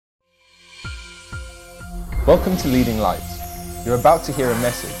Welcome to Leading Lights. You're about to hear a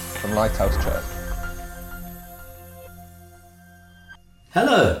message from Lighthouse Church.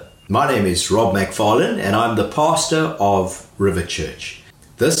 Hello, my name is Rob McFarlane and I'm the pastor of River Church.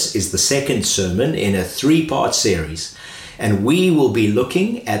 This is the second sermon in a three-part series, and we will be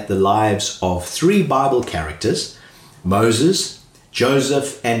looking at the lives of three Bible characters, Moses,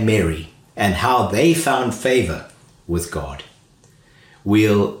 Joseph, and Mary, and how they found favor with God.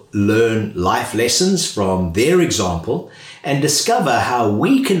 We'll learn life lessons from their example and discover how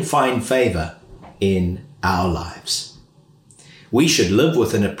we can find favor in our lives. We should live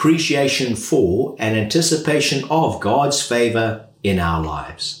with an appreciation for and anticipation of God's favor in our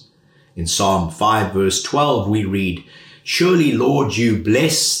lives. In Psalm 5 verse 12 we read, "Surely, Lord, you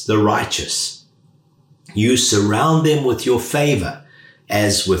bless the righteous. You surround them with your favor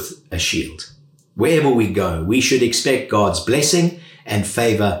as with a shield." Wherever we go, we should expect God's blessing and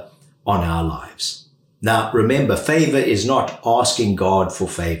favor on our lives. Now, remember, favor is not asking God for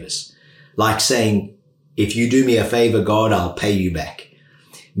favors, like saying, if you do me a favor, God, I'll pay you back.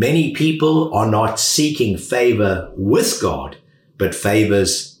 Many people are not seeking favor with God, but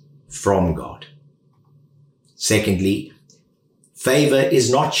favors from God. Secondly, favor is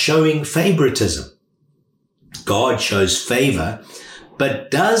not showing favoritism. God shows favor,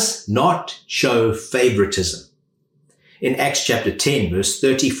 but does not show favoritism. In Acts chapter 10, verse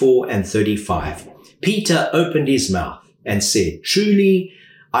 34 and 35, Peter opened his mouth and said, "Truly,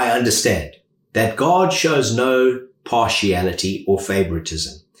 I understand that God shows no partiality or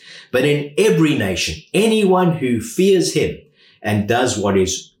favoritism, but in every nation, anyone who fears him and does what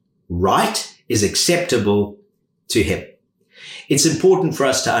is right is acceptable to him." It's important for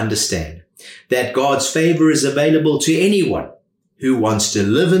us to understand that God's favor is available to anyone who wants to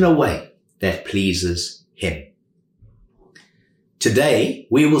live in a way that pleases him. Today,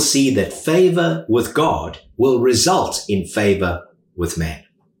 we will see that favor with God will result in favor with man.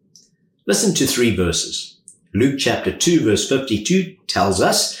 Listen to three verses. Luke chapter 2 verse 52 tells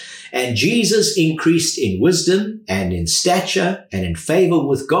us, "And Jesus increased in wisdom and in stature and in favor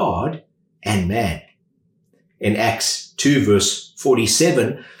with God and man." In Acts 2 verse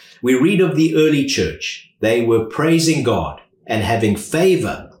 47, we read of the early church. They were praising God and having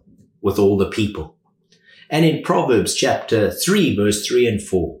favor with all the people. And in Proverbs chapter 3, verse 3 and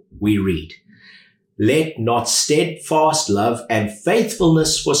 4, we read, "Let not steadfast love and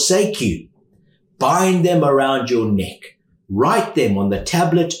faithfulness forsake you. Bind them around your neck. Write them on the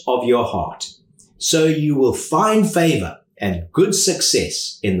tablet of your heart. So you will find favor and good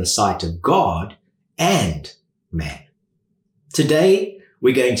success in the sight of God and man." Today,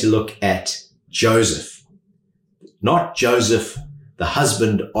 we're going to look at Joseph. Not Joseph, the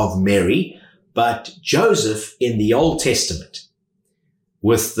husband of Mary, but Joseph in the Old Testament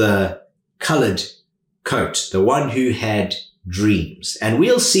with the colored coat, the one who had dreams. And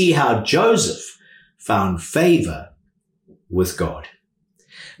we'll see how Joseph found favor with God.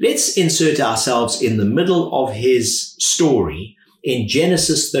 Let's insert ourselves in the middle of his story in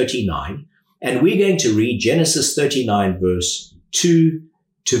Genesis 39, and we're going to read Genesis 39 verse 2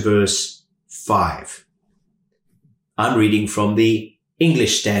 to verse 5. I'm reading from the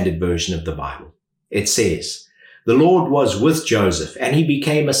English Standard Version of the Bible. It says, "The Lord was with Joseph, and he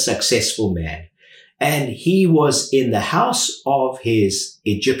became a successful man, and he was in the house of his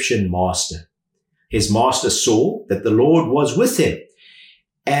Egyptian master. His master saw that the Lord was with him,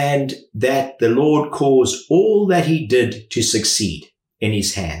 and that the Lord caused all that he did to succeed in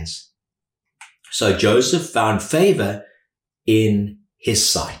his hands. So Joseph found favor in his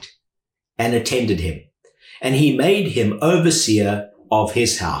sight and attended him, and he made him overseer of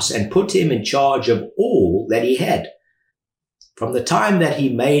his house and put him in charge of all that he had. From the time that he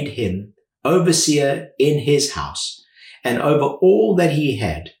made him overseer in his house and over all that he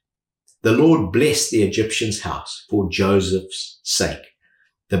had, the Lord blessed the Egyptian's house for Joseph's sake.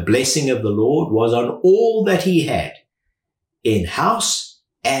 The blessing of the Lord was on all that he had in house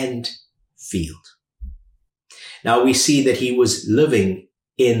and field." Now we see that he was living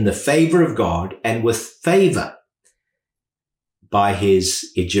in the favor of God and with favor by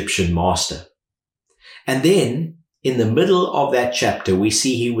his Egyptian master. And then in the middle of that chapter, we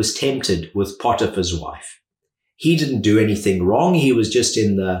see he was tempted with Potiphar's wife. He didn't do anything wrong. He was just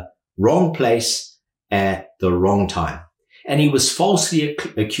in the wrong place at the wrong time. And he was falsely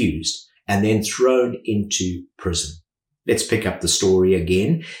accused and then thrown into prison. Let's pick up the story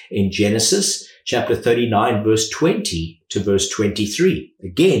again in Genesis chapter 39, verse 20 to verse 23.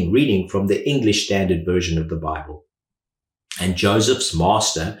 Again, reading from the English Standard Version of the Bible. "And Joseph's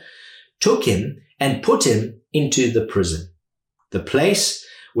master took him and put him into the prison, the place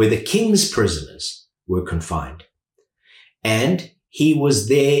where the king's prisoners were confined. And he was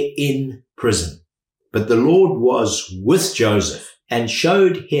there in prison. But the Lord was with Joseph and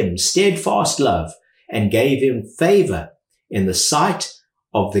showed him steadfast love and gave him favor in the sight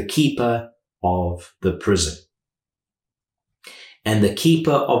of the keeper of the prison. And the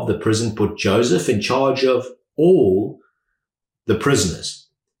keeper of the prison put Joseph in charge of all the prisoners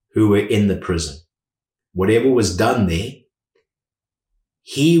who were in the prison. Whatever was done there,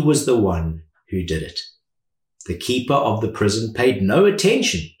 he was the one who did it. The keeper of the prison paid no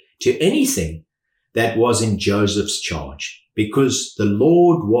attention to anything that was in Joseph's charge, because the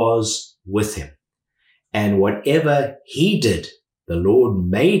Lord was with him. And whatever he did, the Lord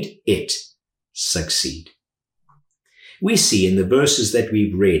made it succeed. We see in the verses that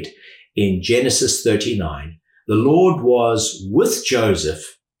we've read in Genesis 39, the Lord was with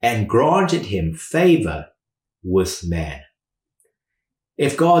Joseph and granted him favor with man.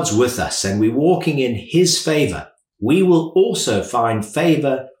 If God's with us and we're walking in his favor, we will also find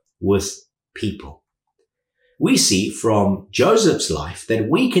favor with people. We see from Joseph's life that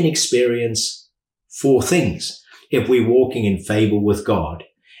we can experience 4 things if we're walking in favor with God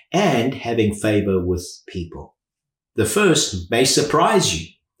and having favor with people. The first may surprise you.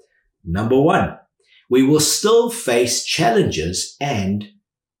 Number 1, we will still face challenges and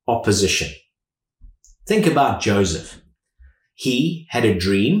opposition. Think about Joseph. He had a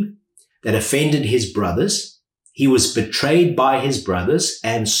dream that offended his brothers. He was betrayed by his brothers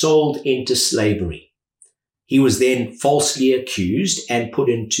and sold into slavery. He was then falsely accused and put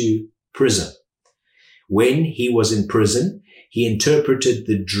into prison. When he was in prison, he interpreted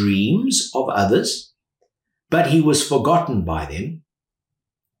the dreams of others, but he was forgotten by them.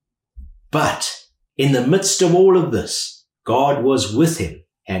 But in the midst of all of this, God was with him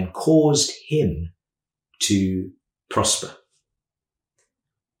and caused him to prosper.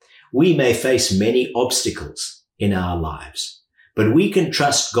 We may face many obstacles in our lives, but we can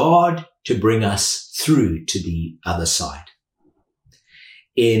trust God to bring us through to the other side.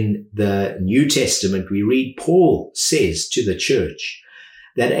 In the New Testament, we read Paul says to the church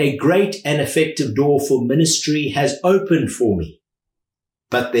that a great and effective door for ministry has opened for me,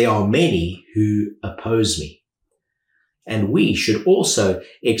 but there are many who oppose me. And we should also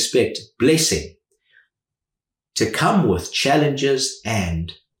expect blessing to come with challenges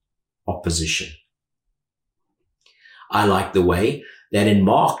and opposition. I like the way that in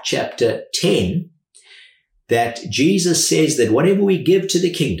Mark chapter 10, that Jesus says that whatever we give to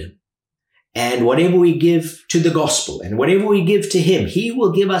the kingdom and whatever we give to the gospel and whatever we give to him, he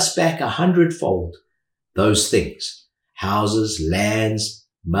will give us back 100-fold those things: houses, lands,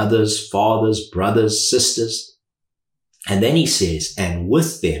 mothers, fathers, brothers, sisters. And then he says, and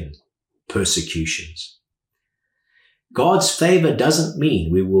with them, persecutions. God's favor doesn't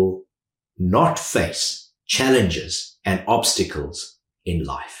mean we will not face challenges and obstacles in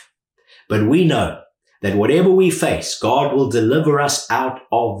life. But we know that whatever we face, God will deliver us out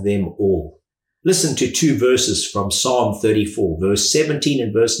of them all. Listen to 2 verses from Psalm 34, verse 17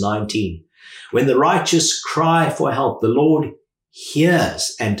 and verse 19. When the righteous cry for help, the Lord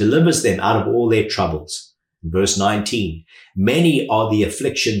hears and delivers them out of all their troubles. Verse 19, many are the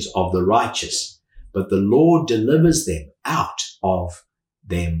afflictions of the righteous, but the Lord delivers them out of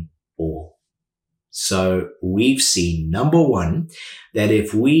them all. So we've seen, number 1, that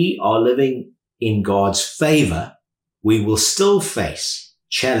if we are living in God's favor, we will still face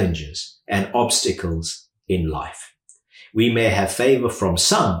challenges and obstacles in life. We may have favor from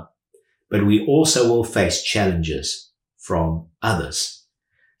some, but we also will face challenges from others,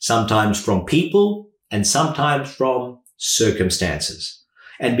 sometimes from people and sometimes from circumstances.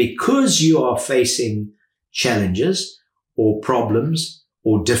 And because you are facing challenges or problems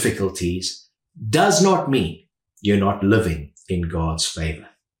or difficulties does not mean you're not living in God's favor.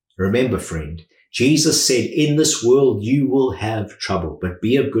 Remember, friend, Jesus said, in this world you will have trouble, but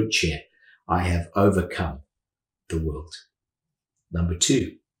be of good cheer. I have overcome the world. Number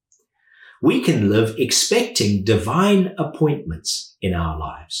 2, we can live expecting divine appointments in our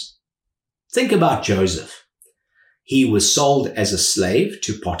lives. Think about Joseph. He was sold as a slave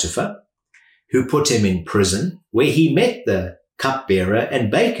to Potiphar, who put him in prison, where he met the cupbearer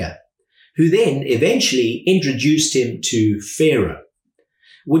and baker, who then eventually introduced him to Pharaoh,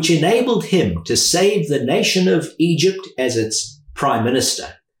 which enabled him to save the nation of Egypt as its prime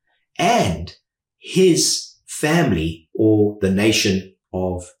minister and his family, or the nation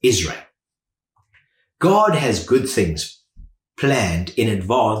of Israel. God has good things planned in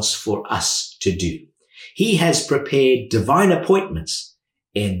advance for us to do. He has prepared divine appointments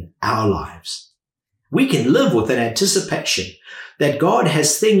in our lives. We can live with an anticipation that God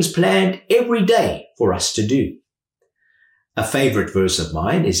has things planned every day for us to do. A favorite verse of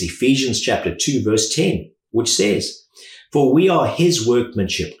mine is Ephesians chapter 2, verse 10, which says, "For we are his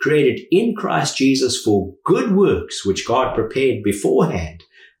workmanship, created in Christ Jesus for good works, which God prepared beforehand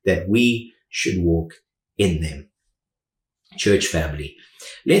that we should walk in them." Church family,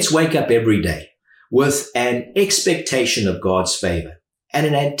 let's wake up every day with an expectation of God's favor and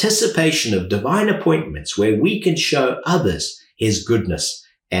an anticipation of divine appointments where we can show others his goodness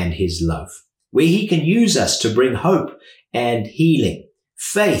and his love, where he can use us to bring hope and healing,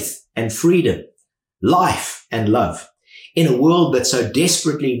 faith and freedom, life and love in a world that so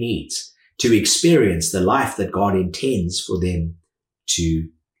desperately needs to experience the life that God intends for them to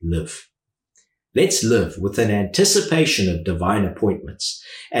live. Let's live with an anticipation of divine appointments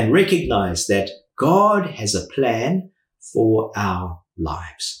and recognize that God has a plan for our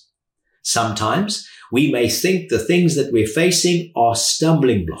lives. Sometimes we may think the things that we're facing are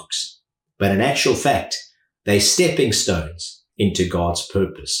stumbling blocks, but in actual fact, they're stepping stones into God's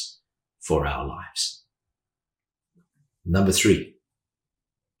purpose for our lives. Number 3,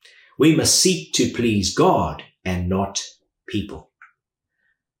 we must seek to please God and not people.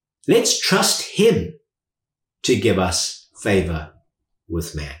 Let's trust him to give us favor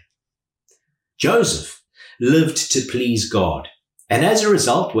with man. Joseph lived to please God, and as a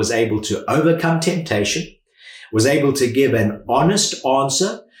result was able to overcome temptation, was able to give an honest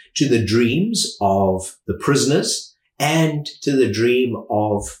answer to the dreams of the prisoners and to the dream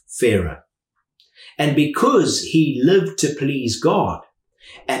of Pharaoh. And because he lived to please God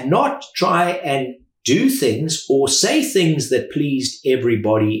and not try and do things or say things that pleased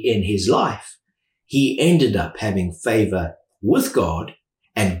everybody in his life, he ended up having favor with God,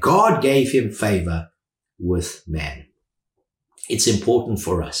 and God gave him favor with man. It's important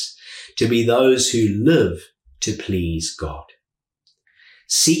for us to be those who live to please God.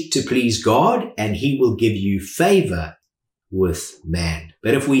 Seek to please God, and he will give you favor with man.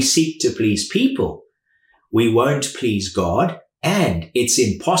 But if we seek to please people, we won't please God, and it's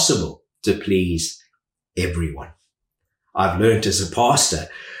impossible to please everyone. I've learned as a pastor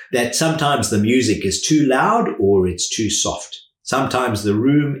that sometimes the music is too loud or it's too soft. Sometimes the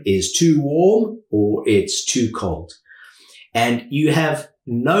room is too warm or it's too cold. And you have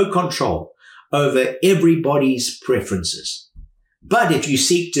no control over everybody's preferences. But if you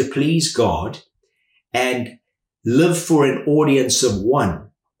seek to please God and live for an audience of one,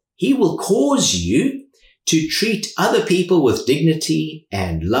 he will cause you to treat other people with dignity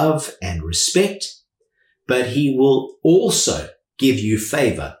and love and respect, but he will also give you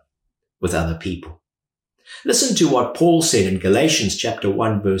favor with other people. Listen to what Paul said in Galatians chapter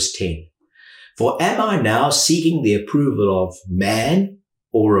 1, verse 10. "For am I now seeking the approval of man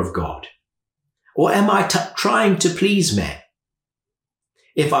or of God? Or am I trying to please man?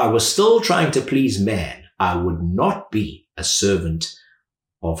 If I was still trying to please man, I would not be a servant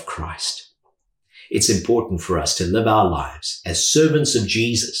of Christ." It's important for us to live our lives as servants of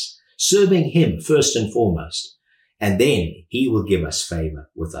Jesus, serving him first and foremost, and then he will give us favor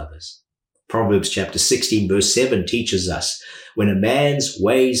with others. Proverbs chapter 16 verse 7 teaches us, "When a man's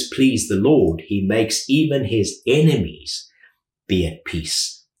ways please the Lord, he makes even his enemies be at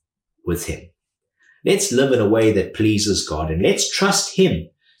peace with him." Let's live in a way that pleases God, and let's trust him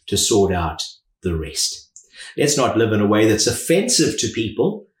to sort out the rest. Let's not live in a way that's offensive to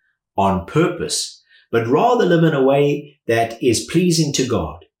people on purpose, but rather live in a way that is pleasing to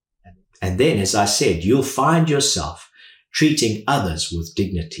God. And then, as I said, you'll find yourself treating others with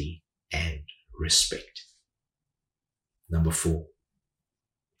dignity and respect. Number 4,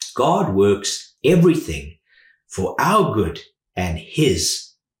 God works everything for our good and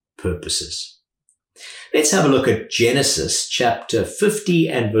his purposes. Let's have a look at Genesis chapter 50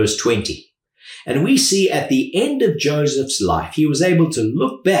 and verse 20. And we see at the end of Joseph's life, he was able to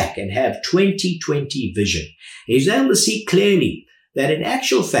look back and have 20/20 vision. He was able to see clearly that in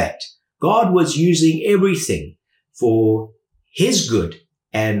actual fact, God was using everything for his good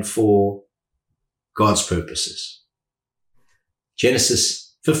and for God's purposes.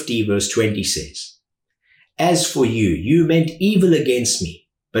 Genesis 50 verse 20 says, "As for you, you meant evil against me,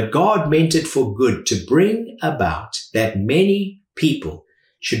 but God meant it for good to bring about that many people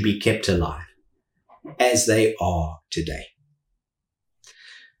should be kept alive, as they are today."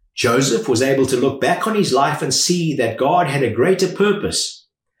 Joseph was able to look back on his life and see that God had a greater purpose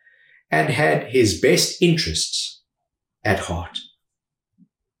and had his best interests at heart.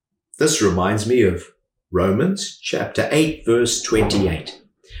 This reminds me of Romans chapter 8 verse 28,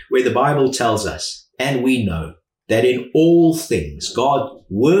 where the Bible tells us, "And we know that in all things God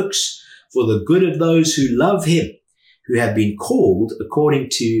works for the good of those who love him, who have been called according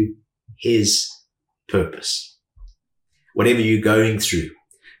to his purpose. Whatever you're going through,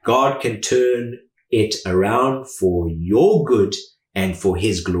 God can turn it around for your good and for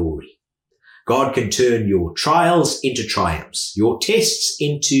his glory. God can turn your trials into triumphs, your tests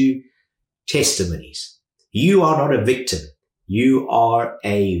into testimonies. You are not a victim. You are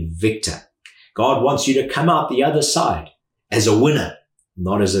a victor. God wants you to come out the other side as a winner,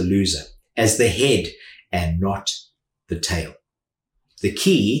 not as a loser, as the head and not the tail. The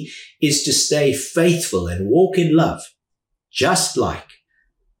key is to stay faithful and walk in love, just like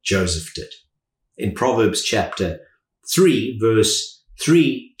Joseph did. In Proverbs chapter 3, verse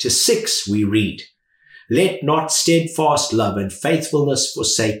 3 to 6, we read, "Let not steadfast love and faithfulness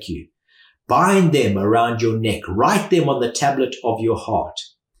forsake you. Bind them around your neck. Write them on the tablet of your heart.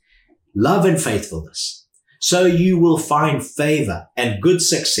 Love and faithfulness. So you will find favor and good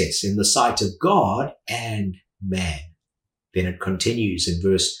success in the sight of God and man." Then it continues in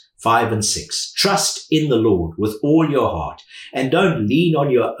verse 5 and 6. "Trust in the Lord with all your heart, and don't lean on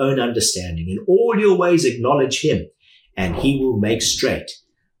your own understanding. In all your ways acknowledge him, and he will make straight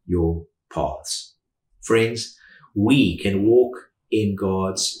your paths." Friends, we can walk in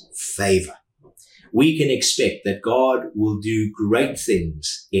God's favor. We can expect that God will do great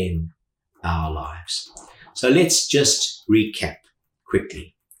things in our lives. So let's just recap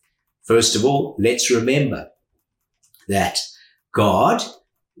quickly. First of all, let's remember that God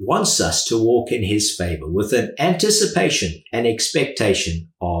wants us to walk in his favor with an anticipation and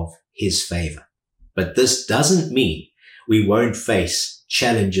expectation of his favor. But this doesn't mean we won't face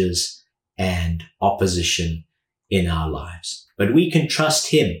challenges and opposition in our lives. But we can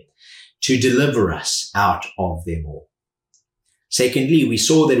trust him to deliver us out of them all. Secondly, we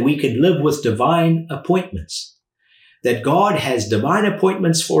saw that we can live with divine appointments, that God has divine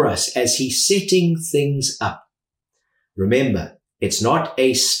appointments for us as he's setting things up. Remember, it's not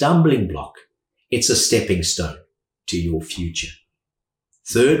a stumbling block. It's a stepping stone to your future.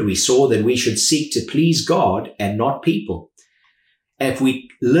 Third, we saw that we should seek to please God and not people. If we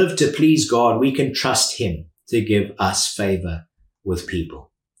live to please God, we can trust him to give us favor with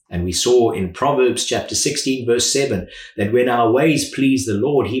people. And we saw in Proverbs chapter 16, verse 7, that when our ways please the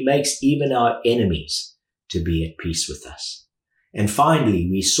Lord, he makes even our enemies to be at peace with us. And finally,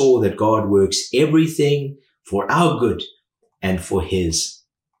 we saw that God works everything for our good and for his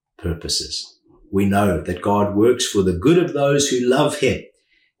purposes. We know that God works for the good of those who love him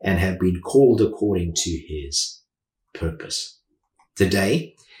and have been called according to his purpose.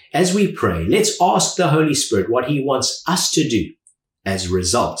 Today, as we pray, let's ask the Holy Spirit what he wants us to do as a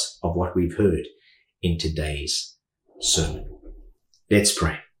result of what we've heard in today's sermon. Let's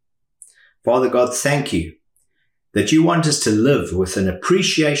pray. Father God, thank you that you want us to live with an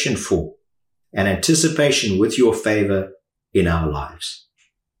appreciation for and anticipation with your favor in our lives.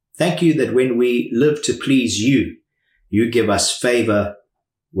 Thank you that when we live to please you, you give us favor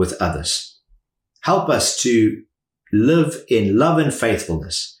with others. Help us to live in love and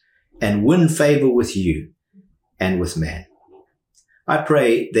faithfulness and win favor with you and with man. I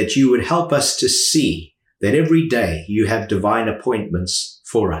pray that you would help us to see that every day you have divine appointments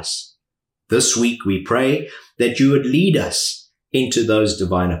for us. This week we pray that you would lead us into those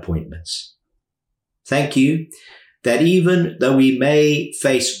divine appointments. Thank you that even though we may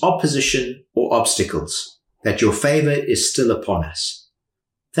face opposition or obstacles, that your favor is still upon us.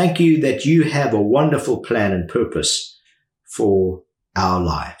 Thank you that you have a wonderful plan and purpose for our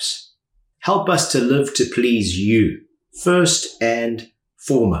lives. Help us to live to please you first and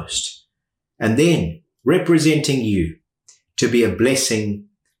foremost, and then representing you to be a blessing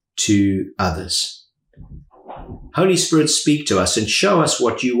to others. Holy Spirit, speak to us and show us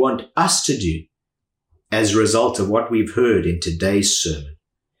what you want us to do as a result of what we've heard in today's sermon.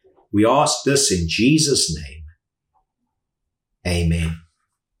 We ask this in Jesus' name. Amen.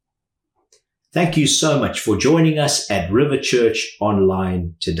 Thank you so much for joining us at River Church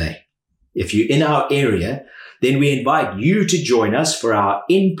Online today. If you're in our area, then we invite you to join us for our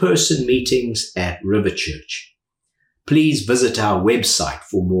in-person meetings at River Church. Please visit our website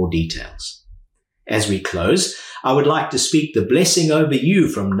for more details. As we close, I would like to speak the blessing over you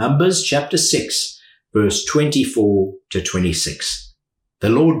from Numbers chapter 6, verse 24 to 26. The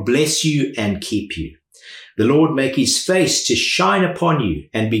Lord bless you and keep you. The Lord make his face to shine upon you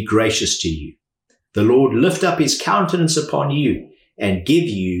and be gracious to you. The Lord lift up his countenance upon you and give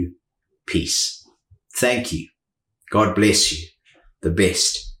you peace. Thank you. God bless you. The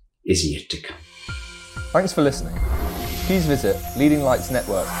best is yet to come. Thanks for listening. Please visit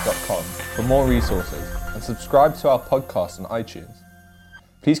leadinglightsnetwork.com for more resources and subscribe to our podcast on iTunes.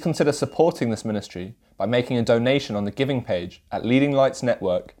 Please consider supporting this ministry by making a donation on the giving page at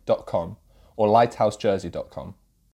leadinglightsnetwork.com or lighthousejersey.com.